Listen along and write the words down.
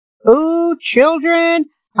Ooh, children,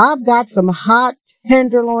 I've got some hot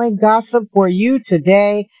tenderloin gossip for you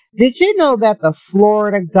today. Did you know that the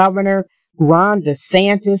Florida governor, Ron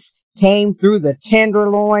DeSantis, came through the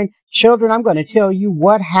tenderloin? Children, I'm going to tell you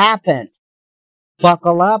what happened.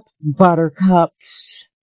 Buckle up, buttercups.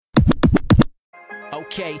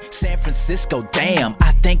 Okay, San Francisco, damn,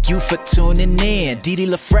 I thank you for tuning in. Dee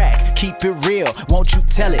LaFrac, keep it real, won't you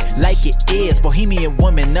tell it like it is? Bohemian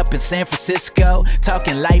woman up in San Francisco,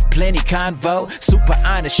 talking life, plenty convo, super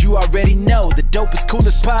honest, you already know, the dopest,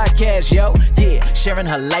 coolest podcast, yo. Yeah, sharing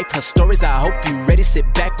her life, her stories, I hope you ready, sit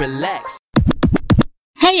back, relax.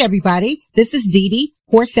 Hey everybody, this is Dee Dee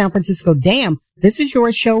for San Francisco Damn. This is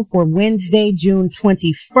your show for Wednesday, June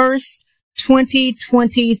 21st,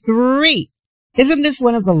 2023. Isn't this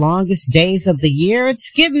one of the longest days of the year? It's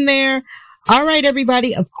getting there. All right,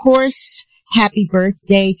 everybody. Of course, happy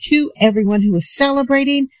birthday to everyone who is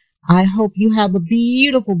celebrating. I hope you have a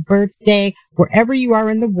beautiful birthday wherever you are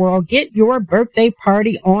in the world. Get your birthday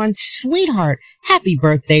party on, sweetheart. Happy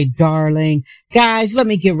birthday, darling. Guys, let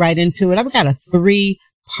me get right into it. I've got a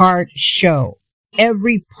 3-part show.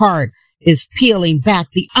 Every part is peeling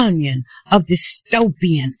back the onion of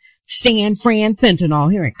dystopian San Fran fentanyl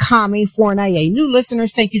here in California. New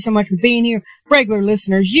listeners, thank you so much for being here. Regular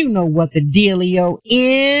listeners, you know what the dealio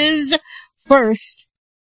is. First,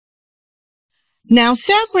 now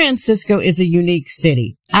San Francisco is a unique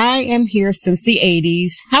city. I am here since the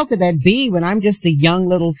 80s. How could that be when I'm just a young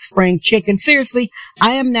little spring chicken? Seriously,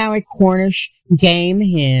 I am now a Cornish game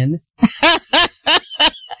hen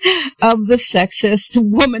of the sexist,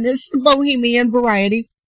 womanist, bohemian variety.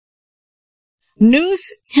 News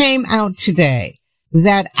came out today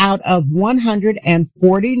that out of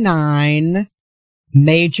 149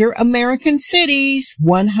 major American cities,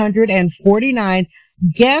 149,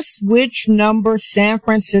 guess which number San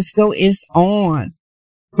Francisco is on?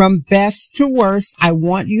 From best to worst, I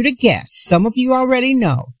want you to guess. Some of you already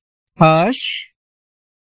know. Hush.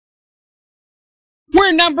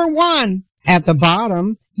 We're number 1 at the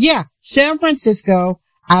bottom. Yeah, San Francisco.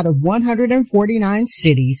 Out of 149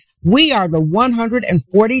 cities, we are the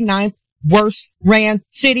 149th worst ran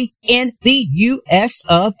city in the U.S.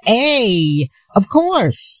 of A. Of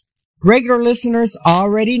course, regular listeners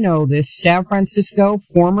already know this. San Francisco,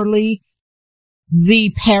 formerly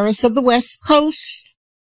the Paris of the West Coast,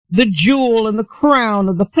 the jewel and the crown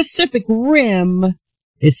of the Pacific Rim,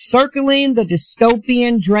 is circling the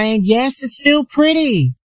dystopian drain. Yes, it's still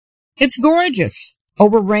pretty. It's gorgeous.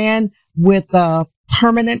 Overran with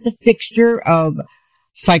permanent fixture of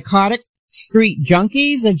psychotic street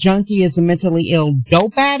junkies. A junkie is a mentally ill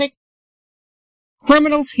dope addict.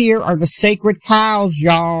 Criminals here are the sacred cows,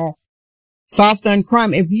 y'all. Soft on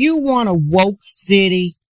crime. If you want a woke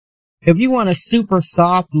city, if you want a super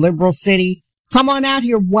soft liberal city, come on out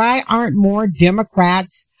here. Why aren't more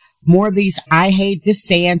Democrats, more of these I hate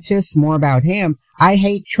DeSantis, more about him, I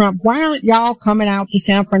hate Trump? Why aren't y'all coming out to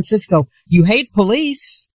San Francisco? You hate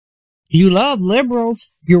police. You love liberals.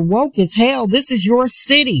 You're woke as hell. This is your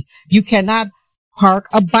city. You cannot park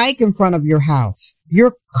a bike in front of your house.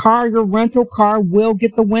 Your car, your rental car will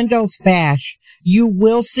get the windows bashed. You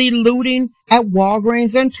will see looting at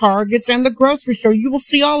Walgreens and Targets and the grocery store. You will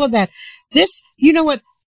see all of that. This, you know what?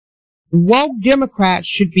 Woke Democrats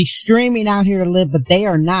should be streaming out here to live, but they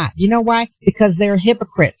are not. You know why? Because they're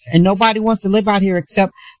hypocrites and nobody wants to live out here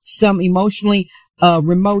except some emotionally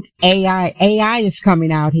remote AI. AI is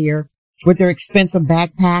coming out here with their expensive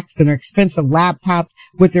backpacks and their expensive laptops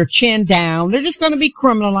with their chin down. They're just going to be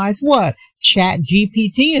criminalized. What? Chat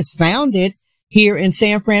GPT is founded here in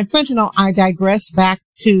San Fran fentanyl. I digress. Back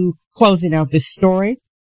to closing out this story.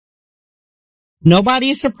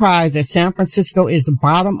 Nobody is surprised that San Francisco is the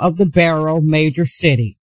bottom of the barrel major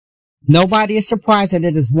city. Nobody is surprised that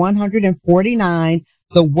it is 149,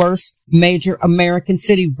 the worst major American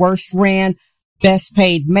city, worst ran, best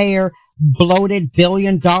paid mayor, bloated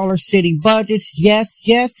billion-dollar city budgets. Yes,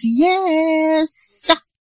 yes, yes.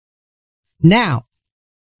 Now,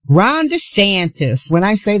 Ron DeSantis. When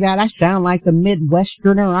I say that, I sound like the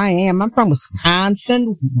Midwesterner I am. I'm from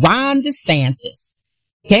Wisconsin. Ron DeSantis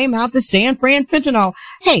came out to San Fran fentanyl.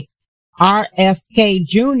 Hey, RFK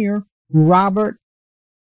Jr., Robert,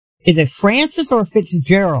 is it Francis or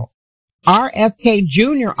Fitzgerald? RFK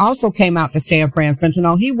Jr. also came out to San Fran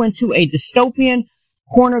fentanyl. He went to a dystopian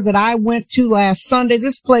corner that I went to last Sunday.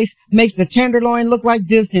 This place makes the Tenderloin look like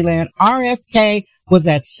Disneyland. RFK was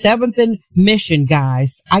at 7th and Mission,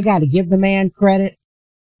 guys. I got to give the man credit.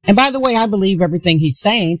 And by the way, I believe everything he's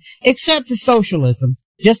saying, except the socialism.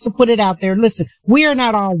 Just to put it out there, listen, we are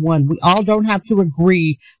not all one. We all don't have to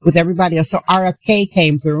agree with everybody else. So RFK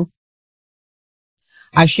came through.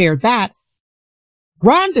 I shared that.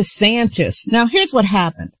 Ron DeSantis. Now, here's what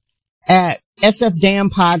happened. At SF Damn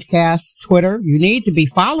Podcast, Twitter, you need to be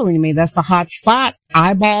following me. That's a hot spot.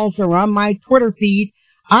 Eyeballs are on my Twitter feed.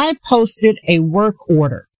 I posted a work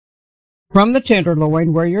order from the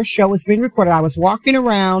Tenderloin where your show is being recorded. I was walking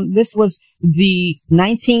around. This was the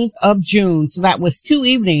 19th of June. So that was 2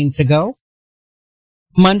 evenings ago.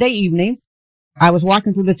 Monday evening. I was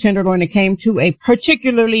walking through the Tenderloin and came to a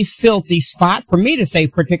particularly filthy spot. For me to say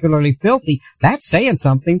particularly filthy, that's saying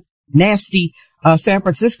something. Nasty, San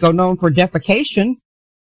Francisco, known for defecation.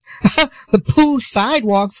 The poo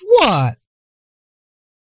sidewalks, what?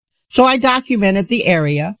 So I documented the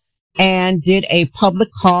area and did a public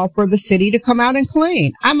call for the city to come out and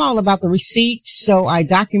clean. I'm all about the receipts, so I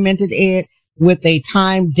documented it with a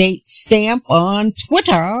time date stamp on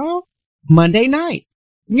Twitter Monday night.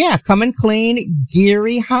 Yeah, come and clean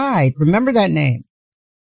Geary Hyde. Remember that name.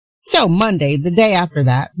 So Monday, the day after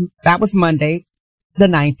that was Monday, the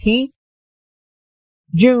 19th,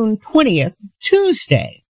 June 20th,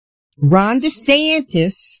 Tuesday. Ron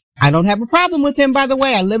DeSantis, I don't have a problem with him, by the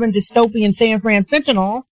way. I live in dystopian San Fran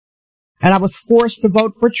fentanyl, and I was forced to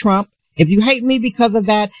vote for Trump. If you hate me because of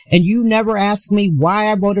that and you never ask me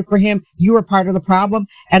why I voted for him, you are part of the problem.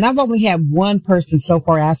 And I've only had one person so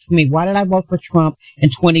far ask me, why did I vote for Trump in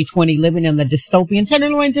 2020 living in the dystopian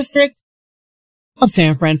Tenderloin district of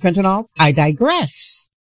San Fran fentanyl? I digress.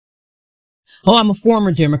 Oh, I'm a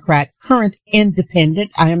former Democrat, current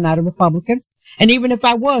independent. I am not a Republican. And even if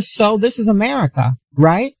I was, so this is America,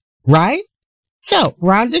 right? Right? So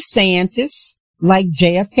Ron DeSantis, like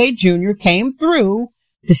JFK Jr., came through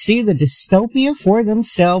to see the dystopia for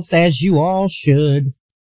themselves, as you all should.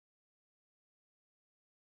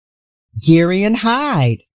 Geary and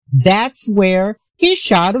Hyde. That's where he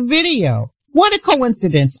shot a video. What a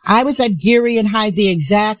coincidence. I was at Geary and Hyde, the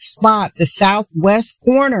exact spot, the southwest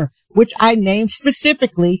corner, which I named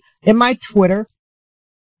specifically in my Twitter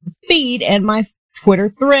feed and my Twitter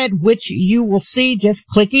thread, which you will see just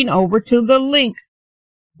clicking over to the link.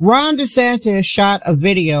 Ron DeSantis shot a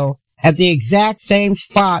video at the exact same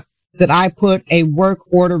spot that I put a work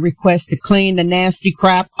order request to clean the nasty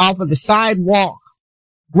crap off of the sidewalk.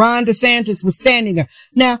 Ron DeSantis was standing there.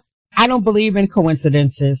 Now, I don't believe in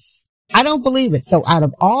coincidences. I don't believe it. So out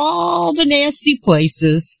of all the nasty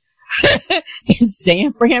places in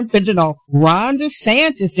San Fran fentanyl, Ron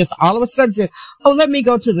DeSantis just all of a sudden said, oh, let me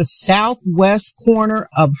go to the southwest corner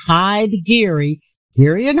of Geary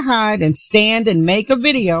and Hyde, and stand and make a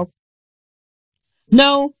video.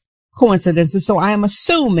 No coincidences. So I am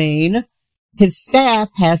assuming his staff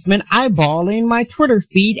has been eyeballing my Twitter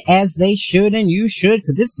feed, as they should, and you should,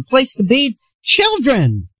 because this is a place to be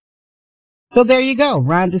children. So there you go.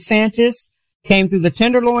 Ron DeSantis came through the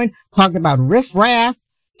Tenderloin, talking about riffraff.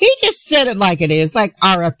 He just said it like it is, like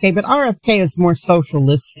RFK, but RFK is more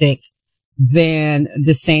socialistic than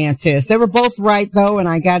DeSantis. They were both right, though, and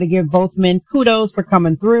I got to give both men kudos for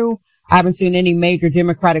coming through. I haven't seen any major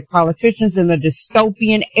Democratic politicians in the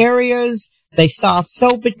dystopian areas. They soft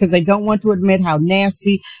soap it because they don't want to admit how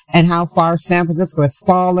nasty and how far San Francisco has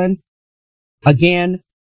fallen. Again,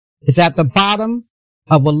 it's at the bottom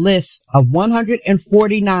of a list of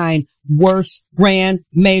 149 worst ran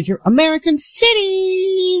major American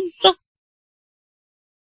cities.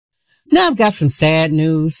 Now I've got some sad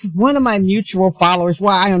news. One of my mutual followers,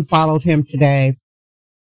 I unfollowed him today.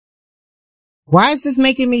 Why is this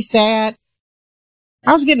making me sad?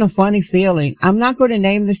 I was getting a funny feeling. I'm not going to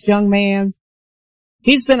name this young man.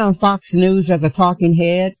 He's been on Fox News as a talking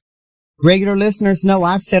head. Regular listeners know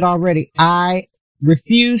I've said already, I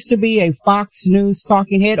refuse to be a Fox News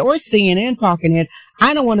talking head or CNN talking head.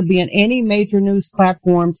 I don't want to be on any major news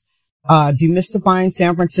platforms demystifying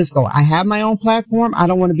San Francisco. I have my own platform. I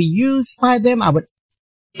don't want to be used by them. I would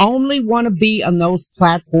only want to be on those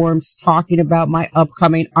platforms talking about my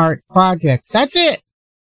upcoming art projects. That's it.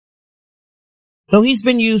 So he's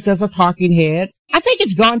been used as a talking head. I think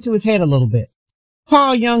it's gone to his head a little bit.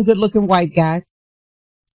 Tall, young, good-looking white guy.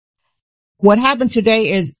 What happened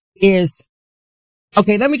today is,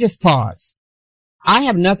 okay, let me just pause. I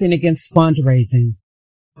have nothing against fundraising,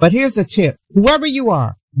 but here's a tip. Whoever you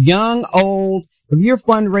are, young, old, if you're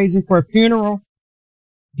fundraising for a funeral,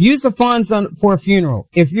 use the funds for a funeral.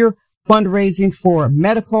 If you're fundraising for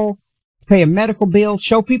medical, pay a medical bill,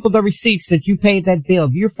 show people the receipts that you paid that bill.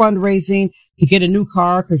 If you're fundraising to get a new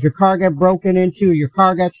car because your car got broken into or your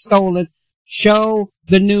car got stolen, show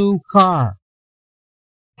the new car.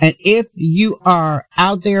 And if you are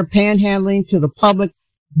out there panhandling to the public,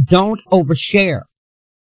 don't overshare.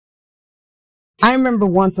 I remember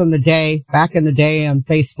once back in the day on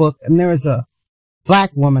Facebook, and there was a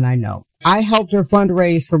black woman I know. I helped her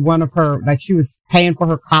fundraise for one of her, like she was paying for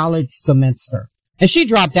her college semester. And she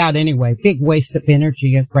dropped out anyway. Big waste of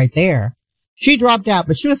energy right there. She dropped out,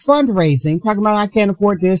 but she was fundraising, talking about I can't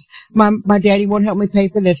afford this. My daddy won't help me pay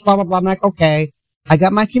for this, blah, blah, blah. I'm like, okay. I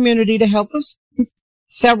got my community to help us.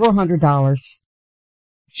 Several $100s.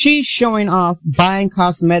 She's showing off buying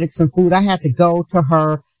cosmetics and food. I had to go to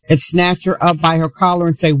her and snatch her up by her collar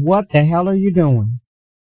and say, what the hell are you doing?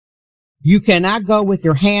 You cannot go with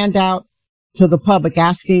your hand out to the public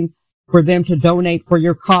asking for them to donate for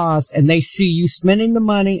your cause and they see you spending the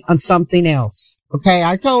money on something else. Okay,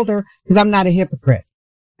 I told her because I'm not a hypocrite.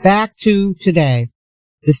 Back to today.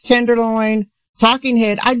 This Tenderloin, talking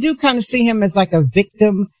head, I do kind of see him as like a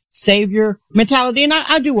victim savior mentality. And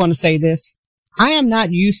I do want to say this. I am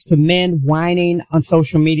not used to men whining on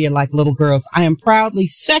social media like little girls. I am proudly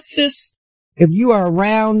sexist. If you are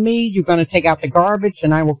around me, you're going to take out the garbage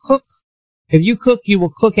and I will cook. If you cook, you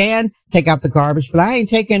will cook and take out the garbage, but I ain't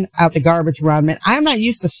taking out the garbage around men. I'm not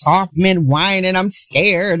used to soft men whining. I'm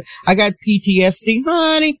scared. I got PTSD.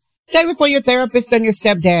 Honey, save it for your therapist and your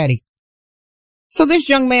stepdaddy. So this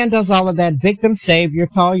young man does all of that. Victim savior,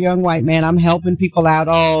 tall young white man. I'm helping people out.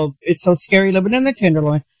 Oh, it's so scary living in the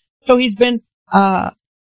Tenderloin. So he's been, I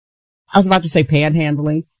was about to say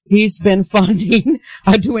panhandling. He's been funding,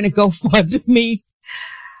 doing a GoFundMe,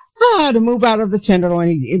 to move out of the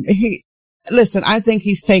Tenderloin. Listen, I think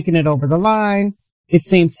he's taking it over the line. It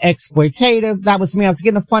seems exploitative. That was me. I was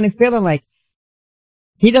getting a funny feeling like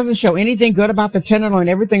he doesn't show anything good about the Tenderloin.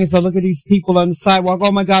 Everything is a look at these people on the sidewalk.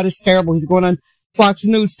 Oh my God, it's terrible. He's going on Fox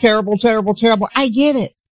News. Terrible, terrible, terrible. I get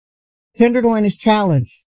it. Tenderloin is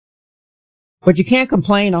challenged. But you can't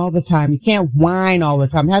complain all the time. You can't whine all the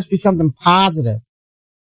time. It has to be something positive.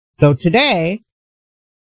 So today,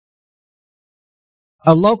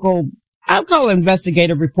 a local, I'll call it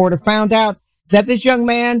investigative reporter, found out that this young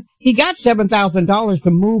man, he got $7,000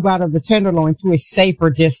 to move out of the Tenderloin to a safer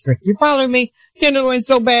district. You following me? Tenderloin's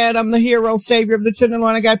so bad. I'm the hero savior of the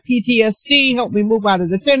Tenderloin. I got PTSD. Help me move out of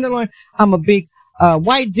the Tenderloin. I'm a big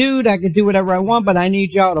white dude. I can do whatever I want, but I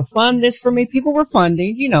need y'all to fund this for me. People were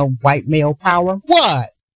funding, white male power.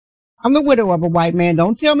 What? I'm the widow of a white man.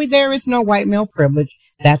 Don't tell me there is no white male privilege.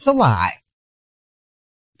 That's a lie.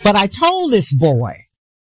 But I told this boy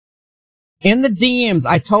in the DMs,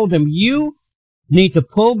 I told him, you need to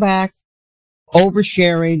pull back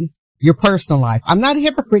oversharing your personal life. I'm not a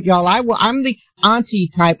hypocrite, y'all. I'm the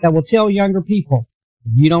auntie type that will tell younger people,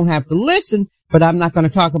 you don't have to listen, but I'm not going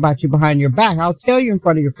to talk about you behind your back. I'll tell you in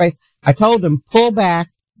front of your face. I told him, pull back.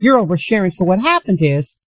 You're oversharing. So what happened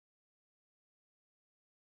is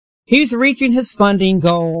he's reaching his funding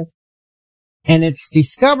goal, and it's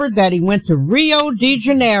discovered that he went to Rio de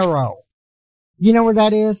Janeiro. You know where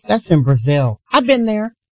that is? That's in Brazil. I've been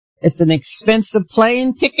there. It's an expensive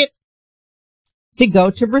plane ticket to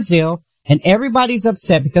go to Brazil, and everybody's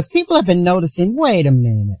upset because people have been noticing, wait a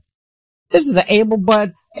minute. This is an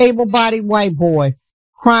able-bodied white boy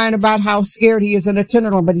crying about how scared he is in a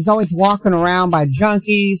Tenderloin, but he's always walking around by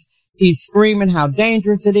junkies. He's screaming how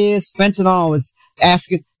dangerous it is. Fentanyl is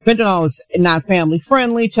not family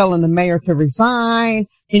friendly, telling the mayor to resign.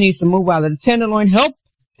 He needs to move out of the Tenderloin. Help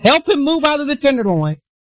him move out of the Tenderloin.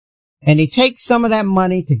 And he takes some of that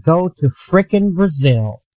money to go to frickin'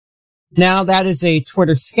 Brazil. Now that is a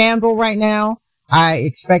Twitter scandal right now. I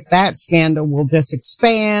expect that scandal will just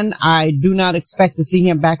expand. I do not expect to see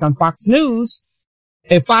him back on Fox News.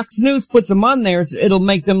 If Fox News puts him on there, it'll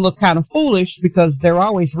make them look kind of foolish because they're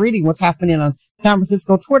always reading what's happening on San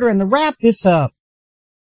Francisco Twitter. And to wrap this up,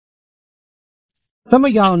 some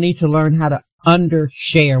of y'all need to learn how to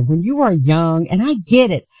undershare when you are young. And I get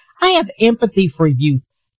it. I have empathy for youth.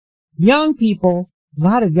 Young people, a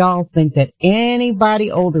lot of y'all think that anybody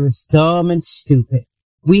older is dumb and stupid.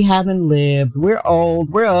 We haven't lived. We're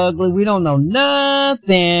old. We're ugly. We don't know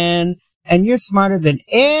nothing. And you're smarter than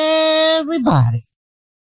everybody.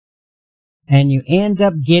 And you end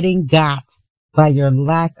up getting got by your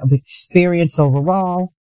lack of experience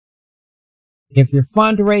overall. If you're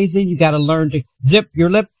fundraising, you got to learn to zip your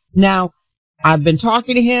lip. Now, I've been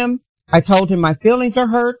talking to him. I told him my feelings are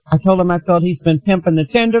hurt. I told him I felt he's been pimping the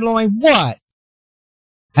Tenderloin. What?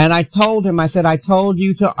 And I told him, I said, I told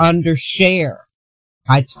you to undershare.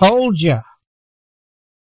 I told you.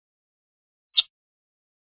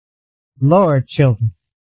 Lord, children.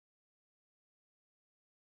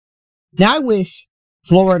 Now I wish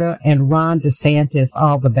Florida and Ron DeSantis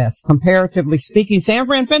all the best. Comparatively speaking, San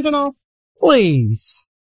Fran fentanyl, please.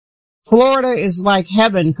 Florida is like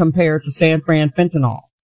heaven compared to San Fran fentanyl.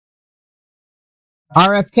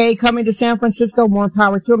 RFK coming to San Francisco, more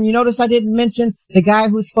power to him. You notice I didn't mention the guy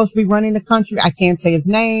who's supposed to be running the country. I can't say his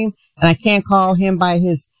name, and I can't call him by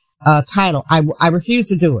his title. I refuse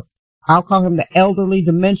to do it. I'll call him the elderly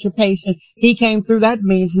dementia patient. He came through. That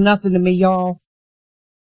means nothing to me, y'all.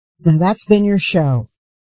 Now that's been your show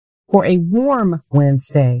for a warm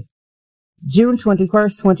Wednesday, June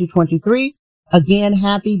 21st, 2023. Again,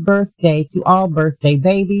 happy birthday to all birthday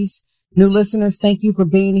babies. New listeners, thank you for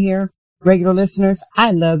being here. Regular listeners,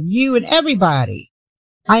 I love you and everybody.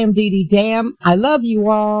 I am Dee Dee Dam. I love you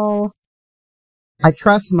all. I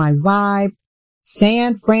trust my vibe.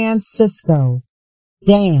 San Francisco.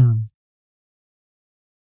 Damn.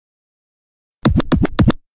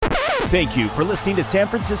 Thank you for listening to San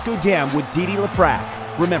Francisco Dam with Dee Dee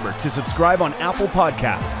LaFrac. Remember to subscribe on Apple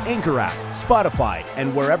Podcast, Anchor app, Spotify,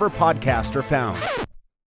 and wherever podcasts are found.